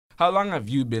how long have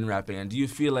you been rapping, and do you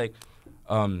feel like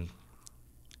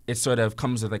it sort of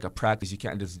comes with like a practice? You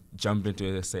can't just jump into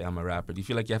it and say I'm a rapper. Do you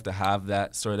feel like you have to have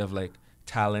that sort of like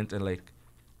talent and like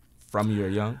from you're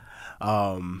young?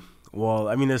 Well,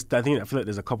 I mean, I feel like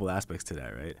there's a couple aspects to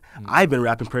that, right? I've been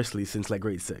rapping personally since like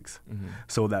grade 6,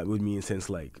 so that would mean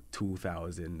since like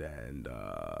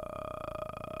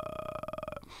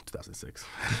 2006.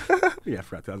 Yeah, I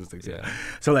forgot 2006. Yeah.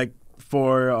 So like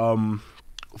for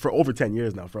over 10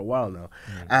 years now, for a while now,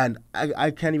 and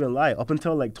I can't even lie. Up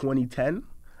until like 2010,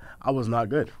 I was not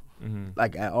good,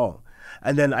 like at all.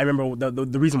 And then I remember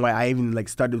the reason why I even like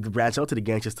started to branch out to the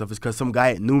gangster stuff is because some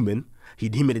guy at Newman, he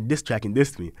made a diss track and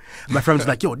dissed me. My friend was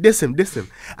like, yo, diss him.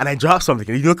 And I dropped something.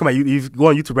 And you look at you go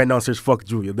on YouTube right now and search Fuck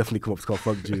Jew. You'll definitely come up. It's called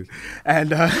Fuck Jew.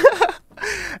 And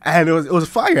and it was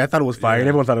fire. I thought it was fire. And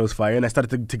everyone thought it was fire. And I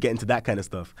started to get into that kind of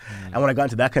stuff. And when I got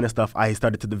into that kind of stuff, I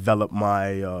started to develop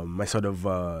my my sort of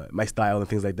my style and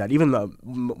things like that. Even one of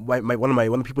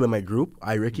the people in my group,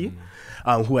 Ricky,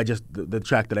 who I just the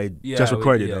track that I just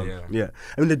recorded. I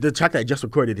mean the track that I just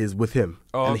recorded is with him.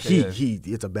 And he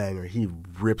it's a banger. He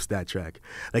rips that track.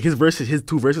 Like his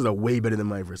 2 verses are way better than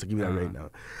my verse. I'll give you that right now.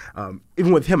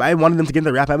 Even with him, I wanted him to get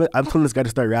into rap. I'm telling this guy to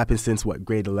start rapping since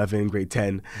grade 11, grade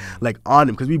 10, like on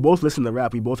him, because we both listen to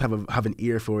rap. We both have an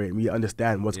ear for it, and we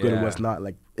understand what's good and what's not,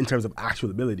 like in terms of actual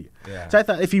ability. So I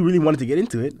thought if he really wanted to get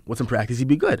into it with some practice, he'd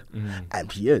be good,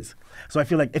 and he is. So I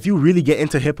feel like if you really get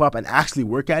into hip hop and actually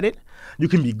work at it, you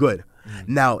can be good.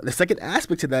 Now the second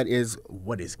aspect to that is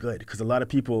what is good, because a lot of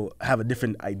people have a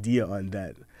different idea on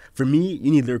that. For me,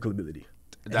 you need lyrical ability.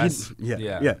 That's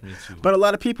yeah. Me too. But a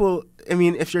lot of people, I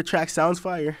mean, if your track sounds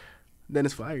fire, then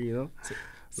it's fire, you know.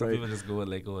 Some people just go with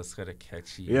like, oh, it's kind of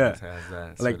catchy. Yeah, it has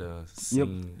that like, sort of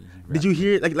sing. Did you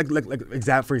hear like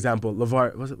for example,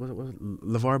 LeVar was it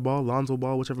LeVar Ball, Lonzo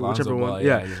Ball, whichever Ball, one?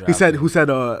 Yeah, who said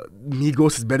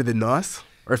Migos is better than Nas,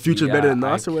 or Future's better than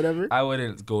Nas, or whatever? I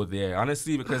wouldn't go there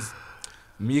honestly, because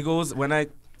Migos,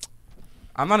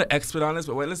 I'm not an expert on this,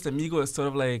 but when I listen to Migos, it's sort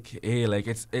of like, hey, like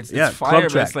it's fire,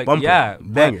 but it's like, bumper,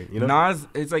 banger, you know? Nas,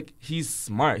 it's like he's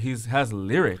smart. He has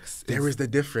lyrics. There is the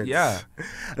difference. Yeah.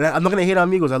 And I'm not gonna hate on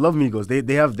Migos. I love Migos.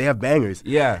 They have bangers.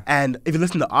 Yeah. And if you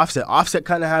listen to Offset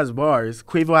kind of has bars.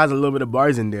 Quavo has a little bit of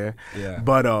bars in there. Yeah.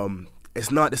 But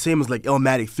it's not the same as like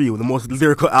Illmatic 3, the most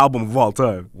lyrical album of all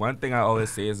time. One thing I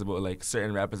always say is about like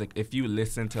certain rappers, like if you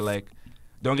listen to like,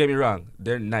 don't get me wrong,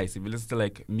 they're nice. If you listen to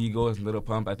like Migos and Lil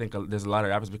Pump, I think there's a lot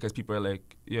of rappers because people are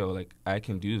like, yo, like I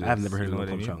can do this. I've never heard a Lil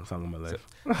Pump song in my life.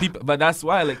 So, but that's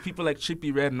why like people like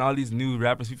Trippie Redd and all these new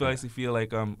rappers, people actually feel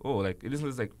like it isn't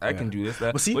just like I can do this.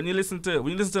 That. But when you listen to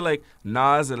like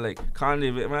Nas and like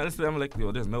Kanye, when I listen to them, I'm like,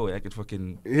 yo, there's no way I could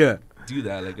fucking do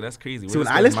that. Like that's crazy. So when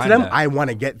I listen to them, I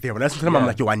want to get there. When I listen to them, I'm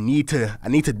like, yo, I need to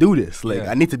do this. Like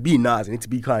I need to be Nas. I need to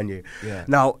be Kanye. Yeah.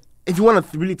 Now, if you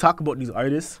want to really talk about these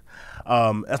artists,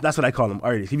 that's what I call them,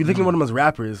 artists. If you think of one of them as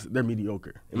rappers, they're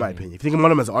mediocre, in my opinion. If you think of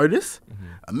one of them as artists,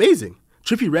 amazing.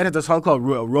 Trippie Redd has a song called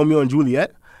Romeo and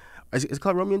Juliet. Is it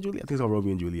called Romeo and Juliet? I think it's called Romeo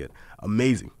and Juliet.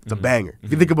 Amazing. It's a banger. If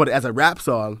you think about it as a rap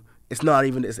song, it's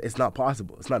not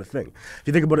possible. It's not a thing. If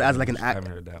you think about it as like an act, I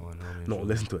haven't heard that one. No,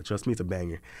 listen to it. Trust me, it's a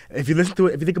banger. If you listen to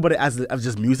it, if you think about it as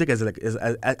just music, as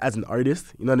an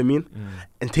artist, you know what I mean,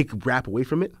 and take rap away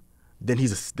from it, then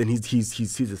he's a sick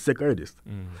artist.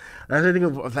 And I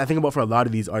think about for a lot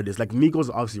of these artists, like Migos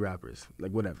are obviously rappers,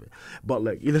 like whatever. But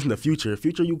like you listen to Future,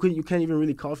 you can't even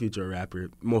really call Future a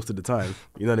rapper most of the time.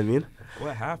 You know what I mean?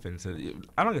 What happened to?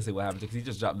 I'm not gonna say what happened because he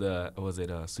just dropped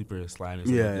Super Slime or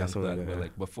something. Yeah, something like that. But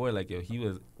like before, like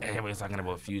everybody's talking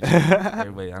about Future.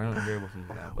 Everybody, I don't hear about him.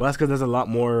 Well, that's because there's a lot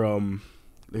more.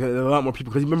 There's a lot more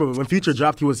people, because remember when Future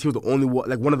dropped, he was the only one,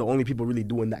 like one of the only people really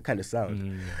doing that kind of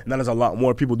sound. Now there's a lot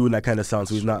more people doing that kind of sound,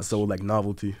 so he's not so like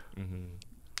novelty. I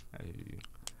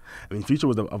mean, Future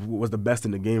was the best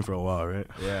in the game for a while, right?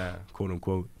 Yeah, quote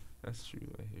unquote. That's true.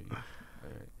 I hear you. All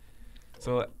right.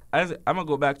 So I'm gonna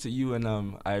go back to you and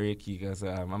Ireki, because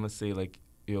I'm gonna say like,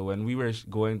 you know, when we were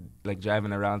going like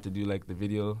driving around to do like the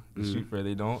video, the shoot for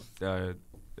They Don't,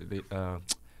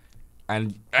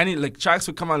 and any like tracks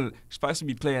would come on, supposed to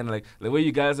be playing like the way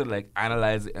you guys would like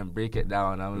analyze it and break it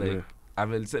down. I'm like, I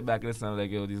would sit back and listen. I'm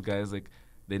like, yo, these guys like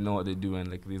they know what they're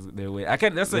doing. Like their way. I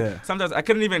can't. That's like sometimes I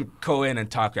couldn't even go in and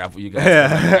talk rap with you guys.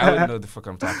 Like, I wouldn't know what the fuck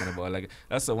I'm talking about. Like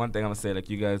that's the one thing I'm gonna say. Like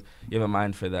you guys, you have a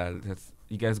mind for that.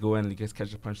 You guys go in, you guys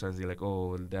catch the punchlines. You're like,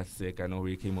 oh, that's sick. I know where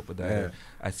you came up with that. Yeah.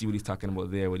 I see what he's talking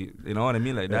about there. You know what I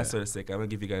mean? Like that's sort of sick. I'm gonna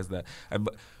give you guys that.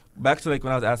 Back to like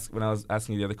when I was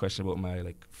asking you the other question about my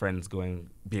like friends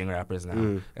being rappers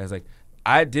now. I was like,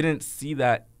 I didn't see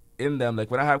that in them.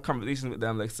 Like when I have conversations with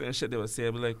them, like certain shit they would say,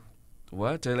 I'd be like,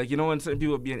 what? Or like, you know, when certain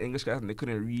people would be in English class and they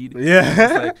couldn't read. Yeah.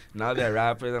 It's like, now they're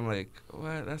rappers. I'm like,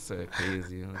 what? That's so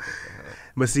crazy. You know, like, what the hell?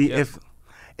 But see,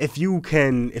 if you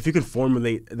can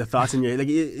formulate the thoughts in your head, like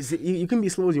you can be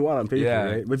slow as you want on paper,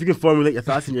 right? But if you can formulate your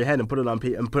thoughts in your head and put it on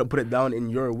paper and put it down in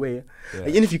your way, like,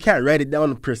 even if you can't write it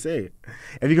down per se,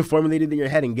 if you can formulate it in your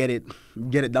head and get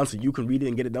it down so you can read it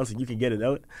and get it down so you can get it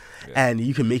out, and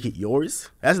you can make it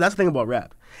yours. That's the thing about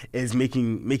rap, is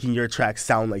making your track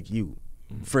sound like you.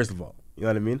 First of all, you know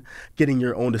what I mean? Getting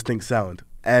your own distinct sound,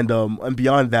 and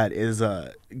beyond that is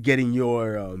getting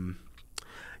your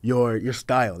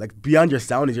style. Like, beyond your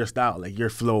sound is your style, like your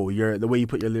flow, the way you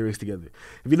put your lyrics together.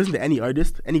 If you listen to any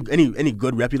artist, any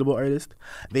good reputable artist,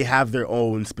 they have their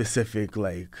own specific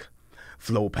like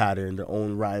flow pattern, their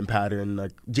own rhyme pattern.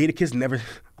 Like Jadakiss never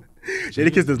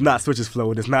Jadakiss does not switch his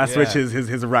flow, does not switch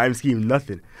his rhyme scheme,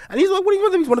 nothing. And he's like,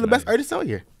 he's one of the best artists out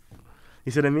here.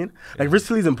 You see what I mean? Like,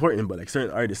 versatility is important, but like certain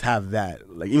artists have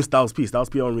that. Like even Styles P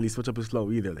don't really switch up his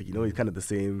flow either. Like, you know, he's kind of the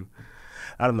same.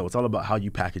 I don't know. It's all about how you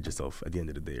package yourself at the end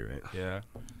of the day, right? Yeah.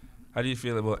 How do you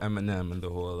feel about Eminem and the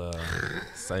whole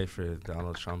cipher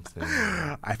Donald Trump thing?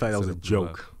 I thought that was a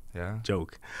joke. Yeah?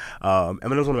 Joke.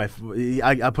 Eminem's one of my...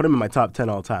 I put him in my top 10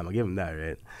 all time. I'll give him that,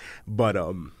 right? But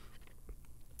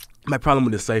my problem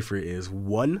with the cipher is,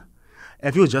 one,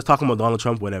 if he was just talking about Donald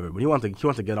Trump, whatever, but he wants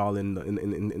to get all in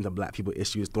the black people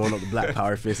issues, throwing up the black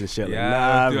power fist and shit. Like,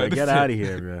 nah, bro, get out of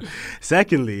here, bro.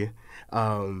 Secondly,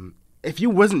 if you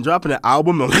wasn't dropping an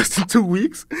album in less than 2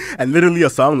 weeks and literally a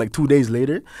song like 2 days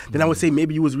later, then I would say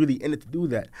maybe you was really in it to do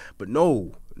that. But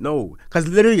no. Because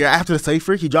literally after the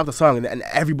cypher, he dropped a song and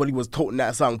everybody was toting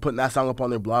that song, putting that song up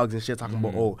on their blogs and shit, talking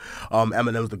about,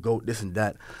 Eminem's the GOAT, this and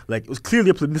that. Like, it was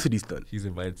clearly a publicity stunt. He's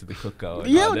invited to the cookout.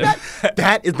 Yeah,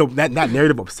 that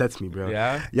narrative upsets me, bro.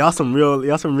 Yeah? Y'all some real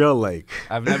like...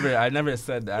 I never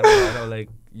said that. I don't like...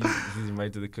 He's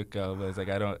invited to the cookout, but it's like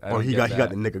I don't he got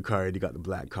the nigga card, he got the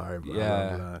black card, blah,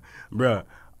 blah, blah. Bro,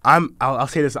 I'll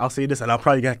say this, and I'll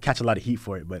probably catch a lot of heat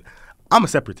for it, but I'm a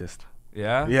separatist.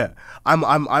 Yeah? Yeah. I'm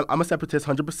a separatist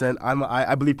 100%.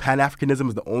 I believe Pan-Africanism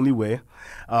is the only way.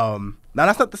 Now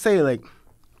that's not to say like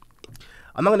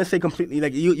I'm not gonna say completely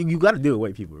like you gotta deal with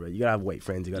white people, right? You gotta have white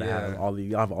friends, you gotta have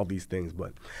all these things,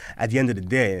 but at the end of the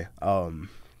day,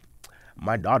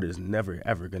 my daughter's never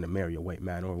ever gonna marry a white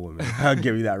man or woman. I'll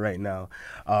give you that right now.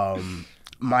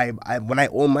 When I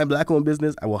own my black-owned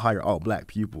business, I will hire all black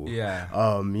people. Yeah.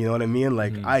 You know what I mean?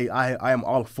 Like I am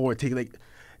all for taking, like,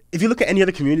 if you look at any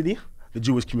other community, the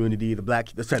Jewish community, the black,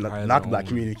 not the black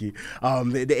community,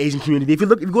 the Asian community. If you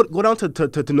go down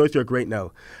to North York right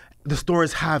now, the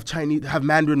stores have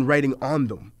Mandarin writing on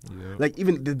them. Yeah. Like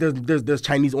even there's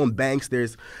Chinese owned banks.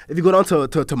 If you go down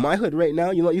to my hood right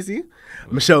now, you know what you see?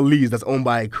 Michelle Lee's that's owned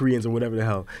by Koreans or whatever the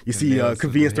hell. You see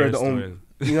convenience stores that own.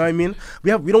 You know what I mean?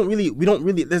 We don't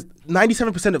really. There's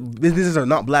 97% of businesses are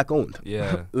not black owned.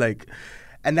 Yeah. Like,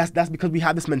 and that's because we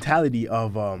have this mentality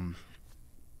of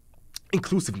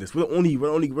inclusiveness. We're the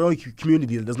only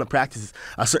community that does not practice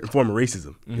a certain form of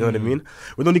racism. You know what I mean?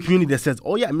 We're the only community that says,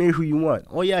 "Oh yeah, marry who you want."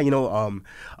 Oh yeah,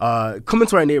 come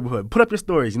into our neighborhood, put up your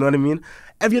stories. You know what I mean?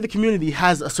 Every other community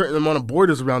has a certain amount of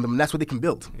borders around them, and that's what they can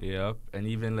build. Yep. And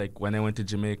even like when I went to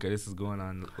Jamaica, this is going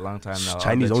on a long time now.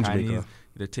 Chinese own Jamaica.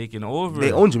 They're taking over.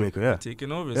 They own Jamaica, yeah. They're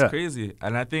taking over. It's crazy.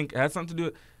 And I think it has something to do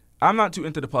with, I'm not too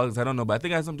into the politics, I don't know, but I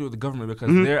think it has something to do with the government because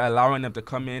they're allowing them to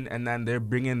come in and then they're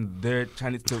bringing their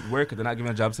Chinese to work because they're not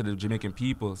giving jobs to the Jamaican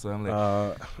people. So I'm like,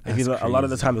 a lot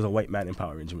of the time there's a white man in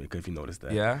power in Jamaica, if you notice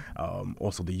that. Yeah.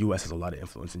 Also, the U.S. has a lot of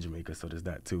influence in Jamaica, so there's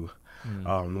that too.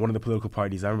 One of the political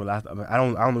parties, I remember I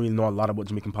don't really know a lot about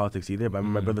Jamaican politics either, but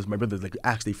my brother's like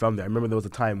actually from there. I remember there was a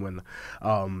time when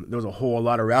there was a whole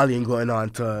lot of rallying going on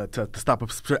to stop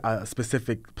a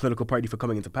specific political party from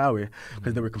coming into power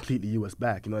because they were completely U.S.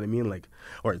 backed. You know what I mean? Like,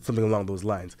 or something along those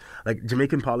lines. Like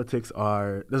Jamaican politics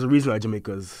there's a reason why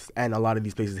Jamaica's and a lot of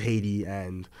these places, Haiti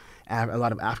and a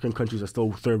lot of African countries are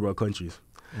still third world countries.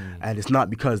 And it's not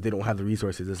because they don't have the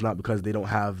resources. It's not because they don't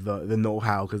have the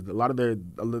know-how. Because a lot of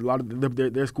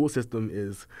their school system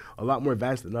is a lot more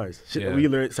advanced than ours.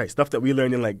 Stuff that we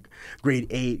learn in like grade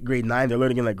 8, grade 9, they're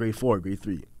learning in like grade 4, grade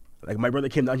 3. Like my brother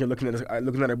came down here looking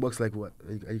at our books like, what?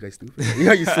 Are you guys stupid?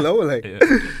 Are you slow? Like,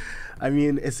 I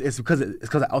mean, it's because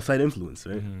of outside influence,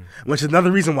 right? Which is another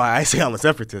reason why I say I'm a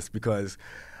separatist because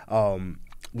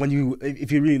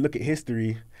if you really look at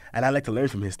history. And I like to learn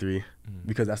from history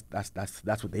because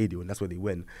that's what they do and that's where they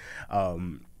win.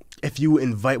 When you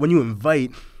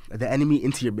invite the enemy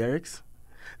into your barracks,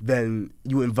 then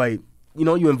you invite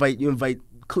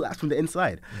collapse from the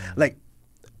inside. Like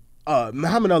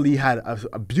Muhammad Ali had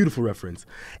a beautiful reference.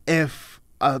 If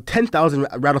 10,000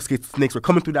 rattlesnakes were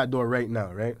coming through that door right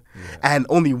now, right? Yeah. And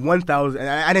only 1,000, and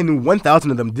I knew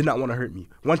 1,000 of them did not want to hurt me.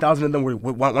 1,000 of them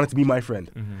wanted to be my friend.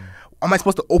 Mm-hmm. Am I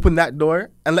supposed to open that door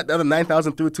and let the other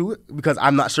 9,000 through too because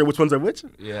I'm not sure which ones are which?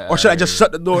 Yeah. Or should I just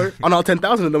shut the door on all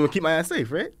 10,000 of them and keep my ass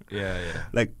safe, right? Yeah.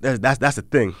 Like that's the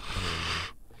thing.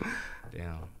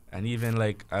 Damn. And even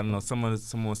like I don't know, someone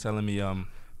was telling me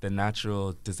the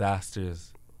natural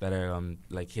disasters that are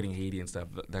like hitting Haiti and stuff,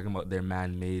 talking about they're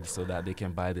man-made so that they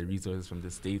can buy the resources from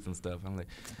the states and stuff. I'm like,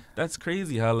 that's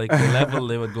crazy how like the level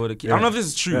they would go to keep. I don't know if this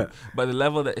is true, but the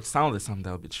level that it sounds like something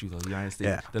that would be true though. You understand?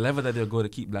 Yeah. The level that they'll go to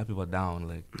keep black people down,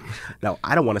 like. Now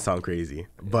I don't want to sound crazy,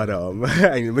 but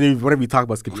whenever we talk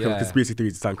about conspiracy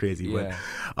theories, it sounds crazy. Yeah.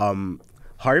 But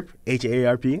HAARP,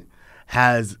 HAARP,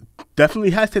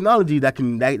 definitely has technology that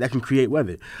can create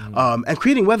weather. Mm. And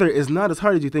creating weather is not as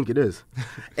hard as you think it is.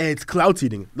 It's cloud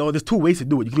seeding. Though there's two ways to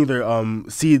do it. You can either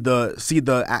seed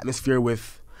the atmosphere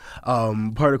with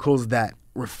particles that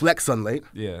reflect sunlight,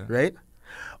 right,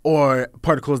 or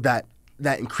particles that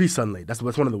increase sunlight. That's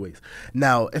one of the ways.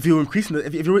 Now, if you're increasing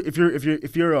if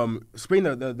you're spraying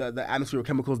the atmosphere with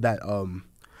chemicals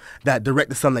that direct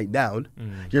the sunlight down,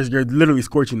 you're literally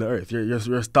scorching the earth.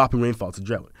 You're stopping rainfall to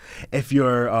drought. If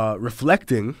you're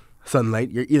reflecting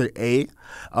sunlight, you're either A,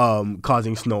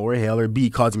 causing snow or hail, or B,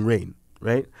 causing rain,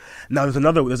 right? Now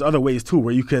there's other ways too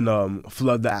where you can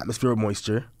flood the atmosphere with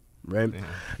moisture, right? Yeah.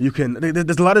 You can.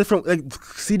 There's a lot of different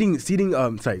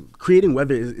creating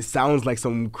weather. It sounds like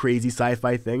some crazy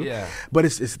sci-fi thing. Yeah. But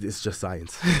it's just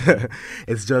science.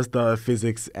 It's just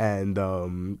physics and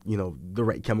the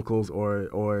right chemicals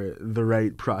or the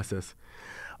right process.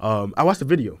 I watched a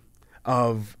video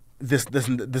of this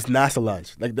NASA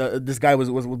launch. Like this guy was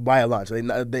by a launch.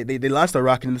 They launched a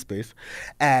rocket into space,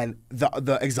 and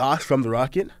the exhaust from the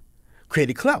rocket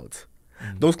created clouds.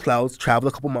 Those clouds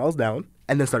traveled a couple miles down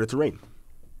and then started to rain.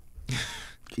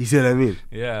 You see what I mean?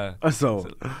 Yeah. So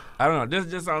I don't know. This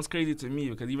just sounds crazy to me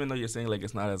because even though you're saying like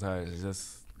it's not as hard, it's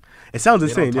just. It sounds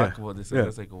insane. Talk about this.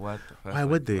 It's like what? Why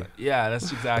would they? Yeah, that's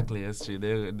true.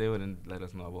 They wouldn't let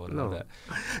us know about all that.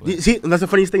 See, and that's the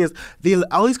funniest thing is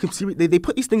they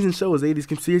put these things in shows. These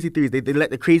conspiracy theories. They let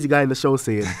the crazy guy in the show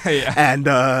say it, yeah. And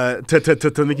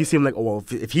to make you seem like, oh well,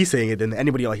 if he's saying it, then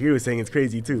anybody out here is saying it's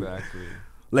crazy too. Exactly.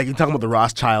 Like you're talking about the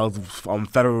Rothschilds,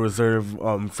 Federal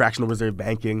Reserve, fractional reserve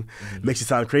banking, makes you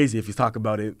sound crazy if you talk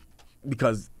about it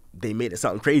because they made it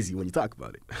sound crazy when you talk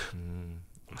about it.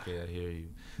 Okay, I hear you.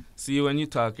 See, when you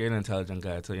talk, you're an intelligent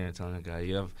guy. I tell you, you're an intelligent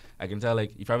guy. I can tell,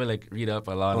 like, you probably, like, read up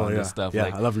a lot on this stuff. Yeah,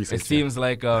 like, I love research. It seems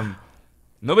like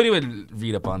nobody would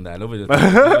read up on that. Nobody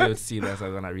would see that, so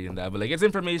I'm not reading that. But, like, it's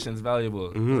information. It's valuable.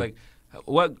 Mm-hmm. It's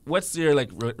like, what's your, like,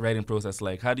 writing process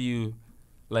like? How do you,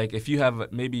 like, if you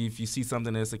have, maybe if you see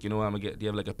something that's like, I'm going to do you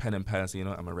have, like, a pen and pad, so, I'm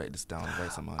going to write this down,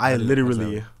 write something. I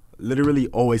literally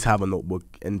always have a notebook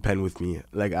and pen with me,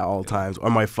 like at all times,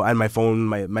 or my phone,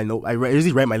 my note. I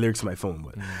usually write my lyrics to my phone,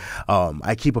 but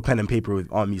I keep a pen and paper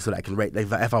on me so that I can write. Like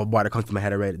if a bar comes to my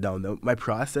head, I write it down. My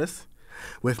process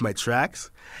with my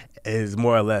tracks is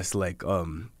more or less like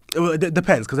it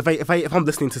depends, because if I'm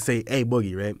listening to say A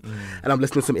Boogie, right, and I'm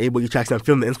listening to some A Boogie tracks and I'm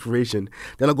feeling the inspiration,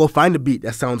 then I'll go find a beat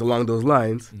that sounds along those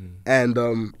lines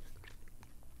and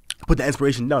put the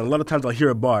inspiration down. A lot of times I'll hear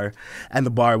a bar, and the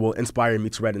bar will inspire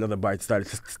me to write another bar to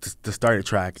start a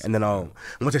track, and then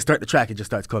once I start the track, it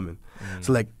just starts coming.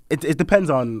 So like it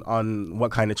depends on what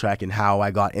kind of track and how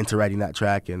I got into writing that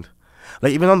track, and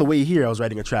like even on the way here, I was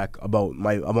writing a track about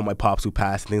my pops who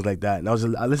passed and things like that, and I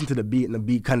listened to the beat, and the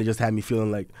beat kind of just had me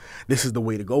feeling like this is the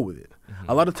way to go with it.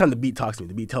 A lot of time the beat talks to me.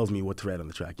 The beat tells me what to write on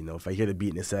the track. If I hear the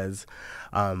beat and it says.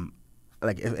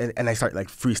 And I start like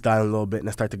freestyling a little bit, and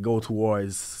I start to go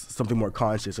towards something more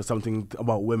conscious, or something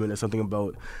about women, or something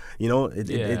about,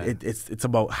 it's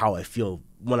about how I feel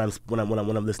when I'm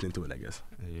listening to it, I guess.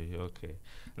 Yeah, okay.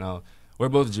 Now we're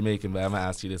both Jamaican, but I'm gonna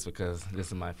ask you this because this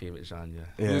is my favorite genre.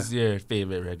 Yeah. Who's your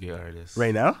favorite reggae artist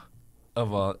right now?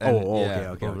 Of all.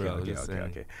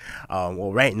 Okay.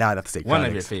 Well, right now I'd have to say Chronix. One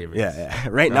of your favorites. Yeah.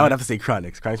 Right now I'd have to say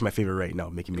Chronix. Chronix is my favorite right now,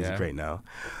 making music right now.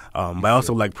 But I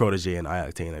also like Protege and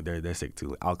I-Octane. They're sick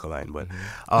too. Alkaline. But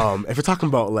if you're talking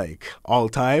about like all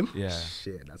time,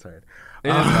 shit, that's hard. It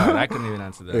is hard. I couldn't even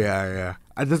answer that. Yeah.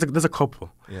 There's a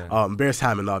couple. Yeah. Beres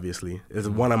Hammond obviously is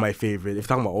one of my favorites. If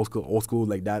you're talking about old school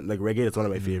like that, like reggae, it's one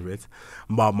of my favorites.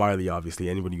 Bob Marley, obviously.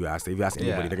 Anybody you ask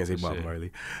anybody, they're gonna say Bob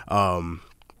Marley.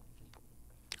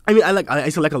 I mean, I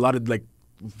used to like a lot of like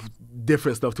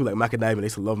different stuff too, like Macadamia. I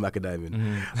used to love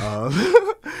Macadamia.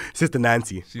 Sister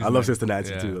Nancy. I love nice. Sister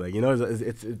Nancy too. Like, you know,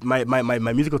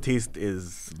 my musical taste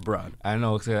is broad. I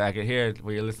know, cause I can hear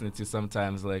what you're listening to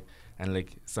sometimes, like, and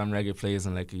like some reggae plays,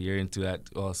 and like you're into that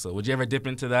also. Would you ever dip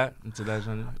into that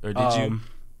genre, or did you?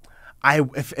 I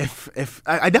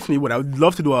definitely would. I would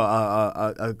love to do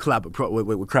a collab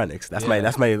with Chronix. That's one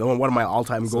of my all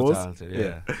time goals. Talented,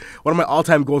 yeah. One of my all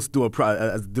time goals to do a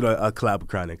collab with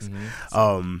Chronix.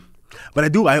 Mm-hmm.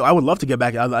 But I would love to get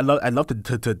back. I'd love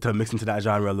to mix into that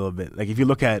genre a little bit. Like if you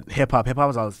look at hip hop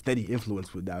is a steady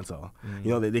influence with dancehall. Mm-hmm.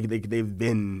 You know, they've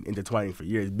been intertwining for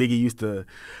years. Biggie used to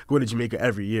go to Jamaica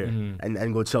every year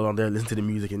and go chill on there, listen to the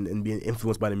music and be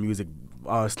influenced by the music.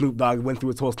 Snoop Dogg went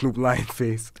through his whole Snoop Lion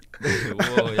phase.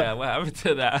 Whoa, yeah, what happened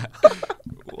to that?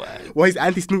 What? Well, he's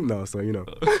anti Snoop now, so you know.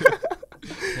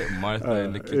 Martha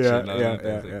in the kitchen.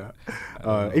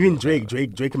 Even Drake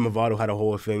and Mavado had a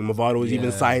whole thing. Mavado was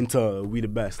even signed to We the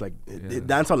Best. Like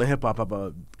dancehall and hip hop have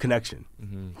a connection.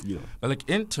 Mm-hmm. You know, but like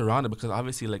in Toronto, because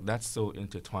obviously like that's so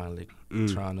intertwined. Like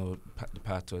Toronto, the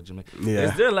Pato, Jamaica. Yeah.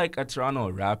 Is there like a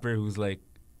Toronto rapper who's like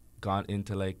gone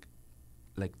into like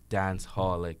dance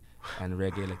hall like and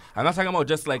reggae? Like I'm not talking about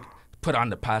just like put on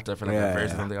the patter for like a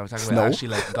verse or something. I'm talking about actually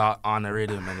like got on a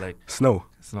rhythm and like Snow.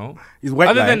 He's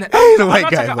white guy. He's a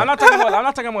white guy. I'm not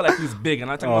talking about like he's big. I'm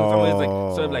not talking about someone who's like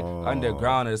sort of like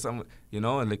underground or something, you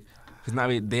know, and like he's not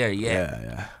really there yet.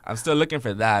 Yeah. I'm still looking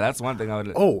for that. That's one thing I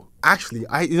would. Oh, actually,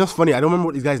 it's just funny. I don't remember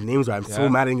what these guys' names are. I'm so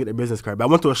mad I didn't get their business card. But I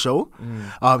went to a show.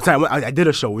 I did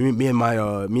a show. Me and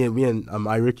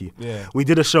Ricky. Yeah. We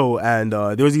did a show, and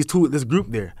there was this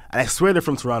group there, and I swear they're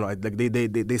from Toronto. Like they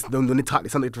when they talk, they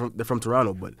sound like they're from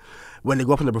Toronto, but when they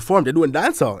go up and they perform, they're doing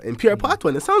dancehall in Pierre Patois,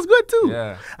 and it sounds good too.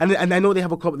 Yeah. And I know they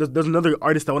have a couple. There's another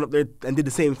artist that went up there and did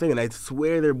the same thing, and I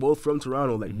swear they're both from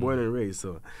Toronto, like born and raised.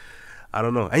 So I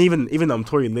don't know. And even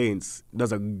Tory Lanez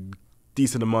does a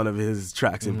decent amount of his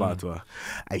tracks in Patois.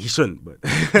 And he shouldn't, but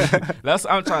that's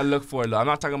what I'm trying to look for though. I'm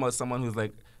not talking about someone who's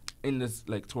like in this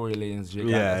like Tory Lanez jig.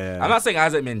 Yeah. I'm not saying it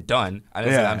hasn't been done.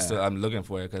 I'm looking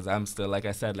for it because I'm still, like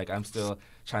I said, like I'm still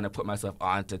trying to put myself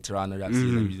onto Toronto rap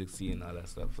scene, and music scene, and all that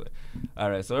stuff. So,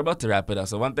 all right, so we're about to wrap it up.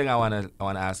 So one thing I wanna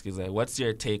ask is like, what's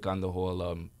your take on the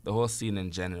whole scene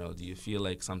in general? Do you feel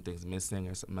like something's missing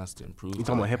or something has to improve? You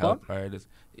talking about hip hop?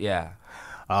 Yeah.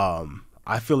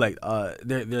 I feel like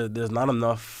there's not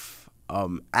enough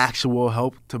actual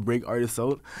help to break artists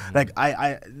out. Like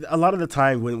I a lot of the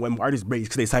time when artists break, it's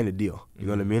because they sign a deal. You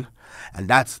know what I mean? And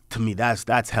that's, to me,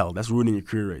 that's hell. That's ruining your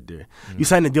career right there. You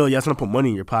sign a deal, yes, I'm gonna put money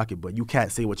in your pocket, but you can't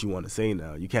say what you want to say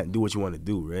now. You can't do what you want to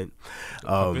do, right?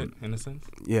 In a sense.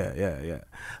 Yeah.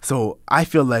 So I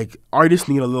feel like artists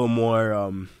need a little more.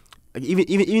 Like even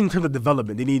in terms of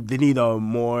development, they need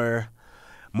more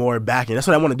backing. That's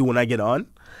what I want to do when I get on.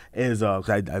 Cause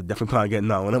I definitely plan on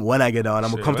getting on. When I get on,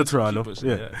 I'm gonna come to Toronto.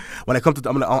 When I want to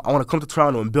come to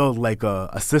Toronto and build like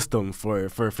a system for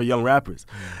young rappers,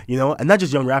 you know, and not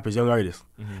just young rappers, young artists,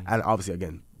 and obviously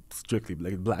again strictly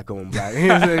like black owned, black.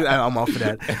 I'm all for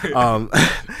that.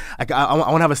 I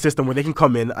want to have a system where they can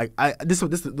come in. This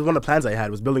is one of the plans I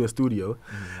had was building a studio.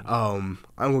 I'm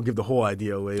gonna give the whole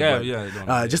idea away.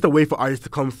 Just a way for artists to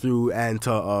come through and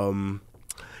to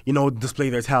you know,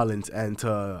 display their talents and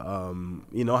to,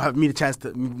 you know, have a chance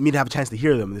to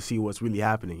hear them and to see what's really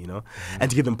happening, you know,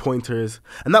 and to give them pointers,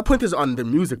 and not pointers on their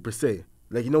music per se.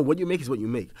 Like, you know, what you make is what you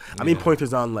make. I mean,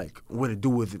 pointers on like what to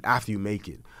do with it after you make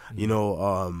it, you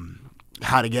know,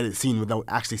 how to get it seen without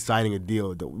actually signing a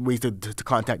deal, the ways to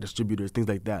contact distributors, things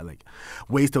like that, like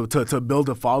ways to build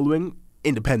a following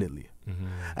independently.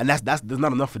 And there's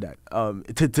not enough for that.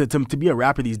 To be a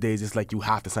rapper these days, it's like you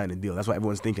have to sign a deal. That's what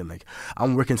everyone's thinking. Like,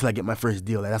 I'm working until I get my first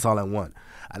deal. Like, that's all I want.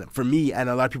 And for me and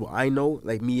a lot of people I know,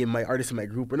 like me and my artists in my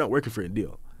group, we're not working for a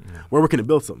deal. We're working to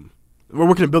build something. We're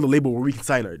working to build a label where we can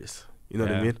sign artists. You know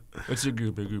what I mean? What's your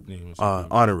group? Your group name?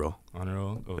 Honor Roll. Honor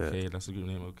Roll? Okay, that's a group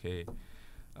name. Okay.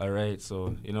 All right,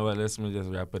 so you know what? Let's just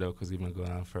wrap it up because we've been going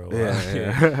on for a while.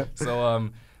 Yeah. So,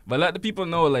 but let the people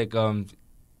know, like,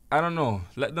 I don't know.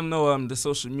 Let them know the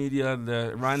social media,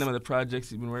 the random of the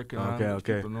projects you've been working on.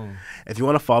 Okay. If you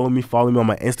want to follow me on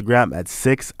my Instagram at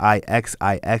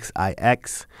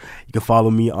 6ixixix. You can follow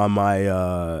me on my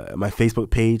my Facebook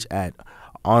page at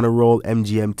Honor Roll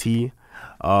MGMT.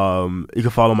 You can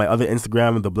follow my other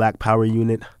Instagram, the Black Power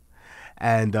Unit.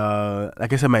 And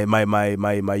like I said, my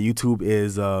YouTube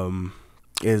is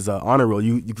Honor Roll.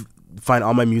 You can find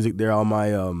all my music there, all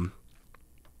my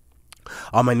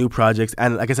new projects,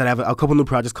 and like I said, I have a couple new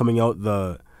projects coming out.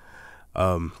 The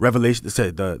Revelation,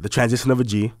 the Transition of a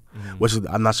G, which is,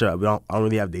 I'm not sure. I don't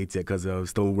really have dates yet because I'm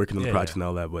still working on the project and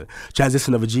all that. But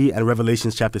Transition of a G and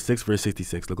Revelations chapter 6 verse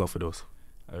 66. Look out for those.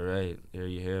 All right, there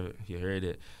you have it. You heard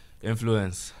it.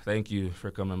 Influence, thank you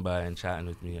for coming by and chatting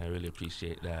with me. I really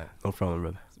appreciate that. No problem,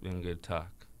 brother. It's been a good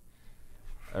talk.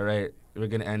 All right, we're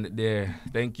going to end it there.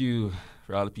 Thank you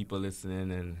for all the people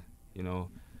listening and, you know,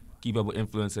 keep up with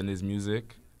Influence in his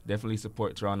music. Definitely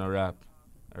support Toronto rap.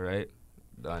 All right?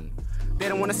 Done. They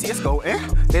don't want to see us go, eh?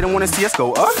 They don't want to see us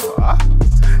go,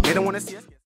 They don't want to see us